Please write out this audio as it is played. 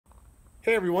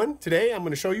Hey everyone, today I'm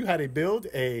going to show you how to build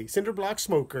a cinder block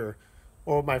smoker,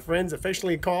 or what my friends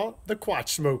affectionately call the Quatch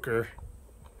smoker.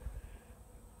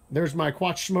 There's my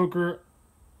Quatch smoker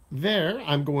there.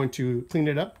 I'm going to clean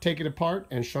it up, take it apart,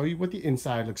 and show you what the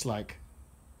inside looks like.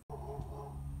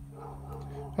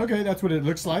 Okay, that's what it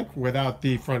looks like without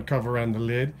the front cover and the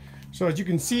lid. So as you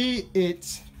can see,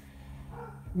 it's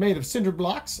made of cinder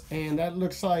blocks, and that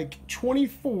looks like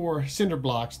 24 cinder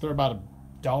blocks. They're about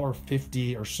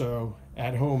 $1.50 or so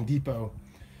at Home Depot.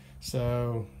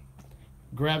 So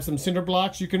grab some cinder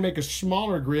blocks. You can make a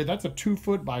smaller grid. That's a 2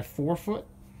 foot by 4 foot.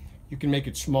 You can make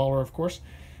it smaller, of course.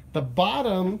 The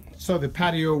bottom, so the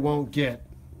patio won't get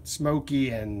smoky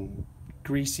and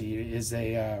greasy, is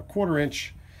a 1/4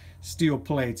 inch steel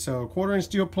plate. So 1/4 inch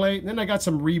steel plate. And then I got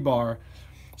some rebar.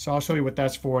 So I'll show you what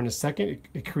that's for in a second.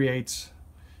 It creates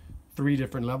 3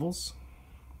 different levels.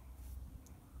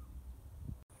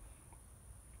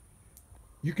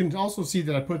 You can also see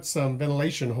that I put some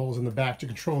ventilation holes in the back to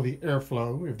control the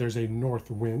airflow if there's a north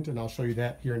wind, and I'll show you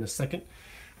that here in a second.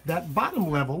 That bottom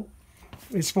level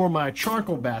is for my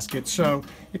charcoal basket, so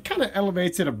it kind of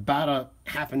elevates it about a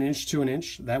 1/2 inch to 1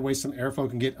 inch. That way some airflow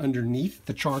can get underneath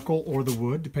the charcoal or the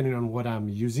wood, depending on what I'm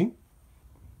using.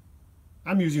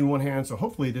 I'm using one hand, so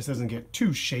hopefully this doesn't get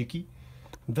too shaky.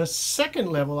 The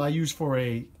second level I use for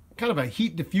a kind of a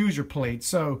heat diffuser plate,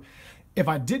 so if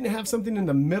I didn't have something in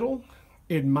the middle,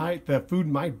 the food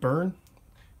might burn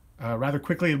rather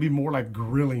quickly. It'll be more like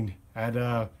grilling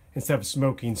instead of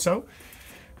smoking. So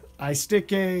I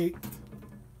stick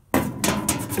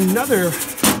another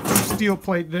steel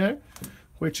plate there,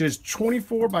 which is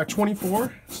 24 by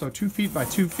 24, so 2 feet by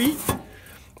 2 feet.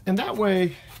 And that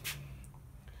way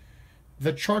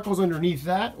the charcoal's underneath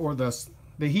that, or the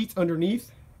heat's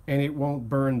underneath, and it won't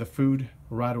burn the food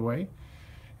right away.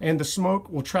 And the smoke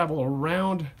will travel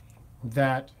around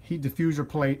that heat diffuser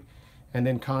plate and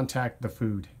then contact the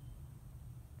food.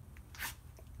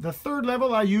 The third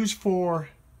level I use for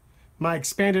my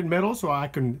expanded metal, so I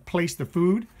can place the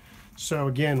food. So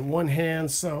again, one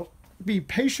hand, so be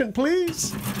patient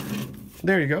please.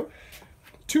 There you go.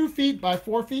 2 feet by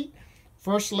 4 feet.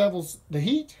 First level's the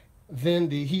heat, then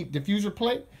the heat diffuser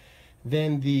plate,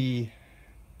 then the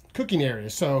cooking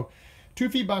area. So 2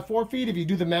 feet by 4 feet, if you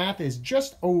do the math, is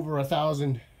just over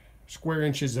 1,000 square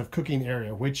inches of cooking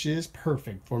area, which is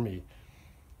perfect for me.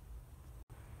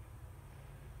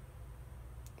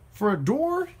 For a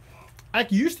door, I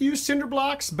used to use cinder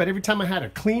blocks, but every time I had to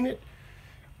clean it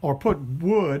or put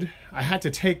wood, I had to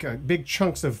take big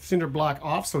chunks of cinder block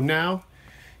off. So now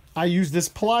I use this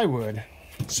plywood.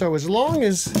 So as long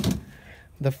as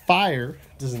the fire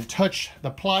doesn't touch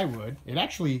the plywood, it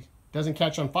actually doesn't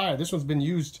catch on fire. This one's been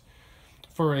used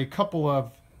for a couple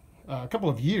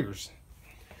of years.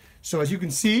 So as you can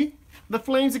see, the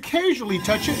flames occasionally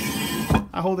touch it.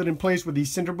 I hold it in place with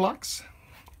these cinder blocks.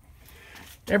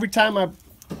 Every time I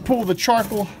pull the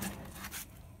charcoal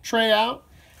tray out,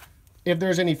 if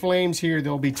there's any flames here,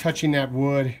 they'll be touching that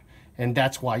wood, and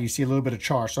that's why you see a little bit of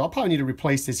char. So I'll probably need to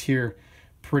replace this here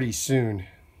pretty soon.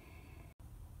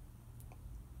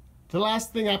 The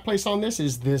last thing I place on this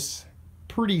is this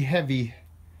pretty heavy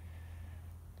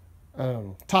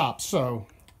top. So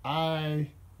I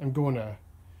am going to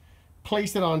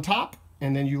place it on top,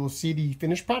 and then you will see the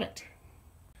finished product.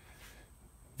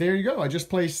 There you go. I just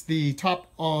placed the top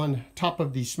on top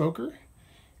of the smoker,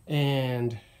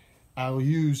 and I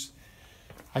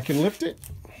can lift it,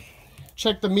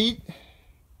 check the meat,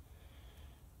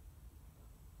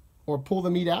 or pull the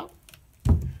meat out.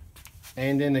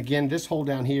 And then again, this hole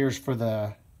down here is for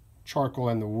the charcoal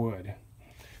and the wood.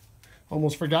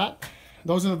 Almost forgot.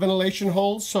 Those are the ventilation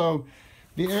holes, so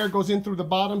the air goes in through the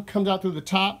bottom, comes out through the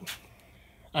top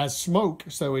as smoke,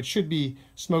 so it should be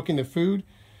smoking the food.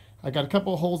 I got a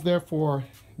couple of holes there for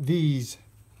these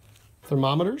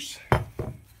thermometers.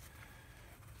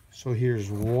 So here's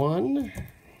one.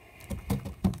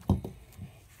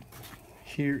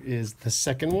 Here is the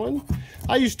second one.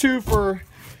 I use 2 for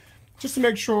just to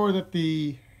make sure that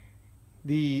the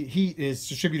heat is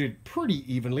distributed pretty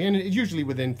evenly, and it's usually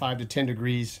within 5 to 10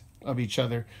 degrees of each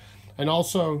other. And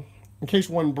also, in case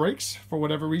one breaks for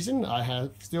whatever reason, I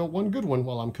have still one good one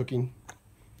while I'm cooking.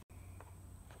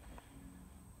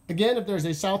 Again, if there's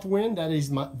a south wind, that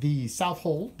is the south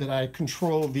hole that I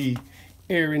control the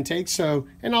air intake. So,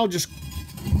 and I'll just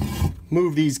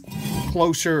move these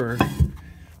closer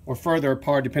or further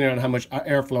apart depending on how much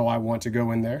airflow I want to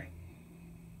go in there.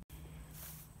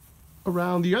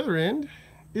 Around the other end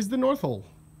is the north hole.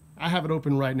 I have it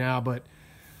open right now, but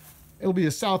it'll be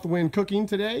a south wind cooking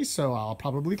today, so I'll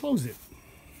probably close it.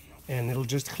 And it'll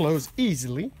just close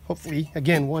easily. Hopefully,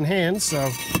 again, one hand,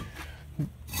 so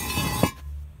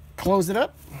close it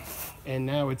up, and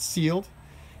now it's sealed.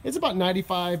 It's about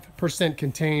 95%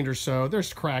 contained or so.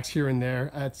 There's cracks here and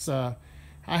there. It's I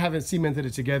haven't cemented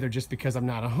it together just because I'm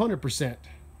not 100%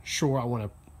 sure I want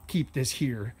to keep this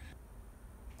here.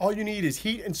 All you need is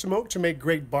heat and smoke to make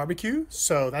great barbecue,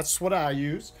 so that's what I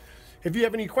use. If you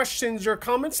have any questions or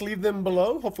comments, leave them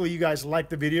below. Hopefully you guys like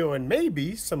the video, and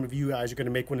maybe some of you guys are going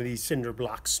to make one of these cinder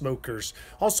block smokers.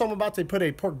 Also, I'm about to put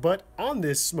a pork butt on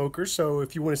this smoker, so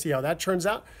if you want to see how that turns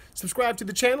out, subscribe to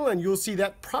the channel and you'll see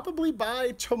that probably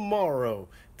by tomorrow.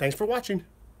 Thanks for watching.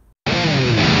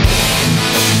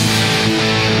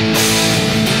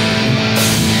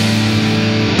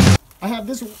 I have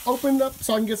this opened up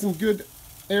so I can get some good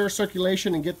air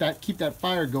circulation and keep that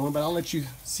fire going, but I'll let you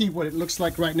see what it looks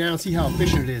like right now and see how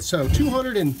efficient it is. So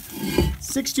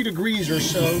 260 degrees or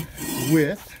so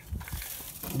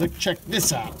check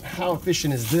this out. How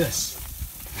efficient is this?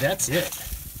 That's it.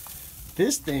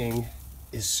 This thing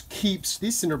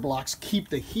these cinder blocks keep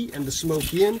the heat and the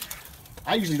smoke in.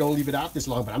 I usually don't leave it out this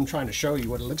long, but I'm trying to show you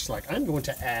what it looks like. I'm going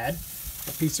to add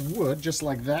a piece of wood just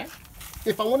like that.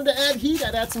 If I wanted to add heat,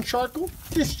 I'd add some charcoal.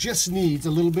 This just needs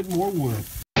a little bit more wood.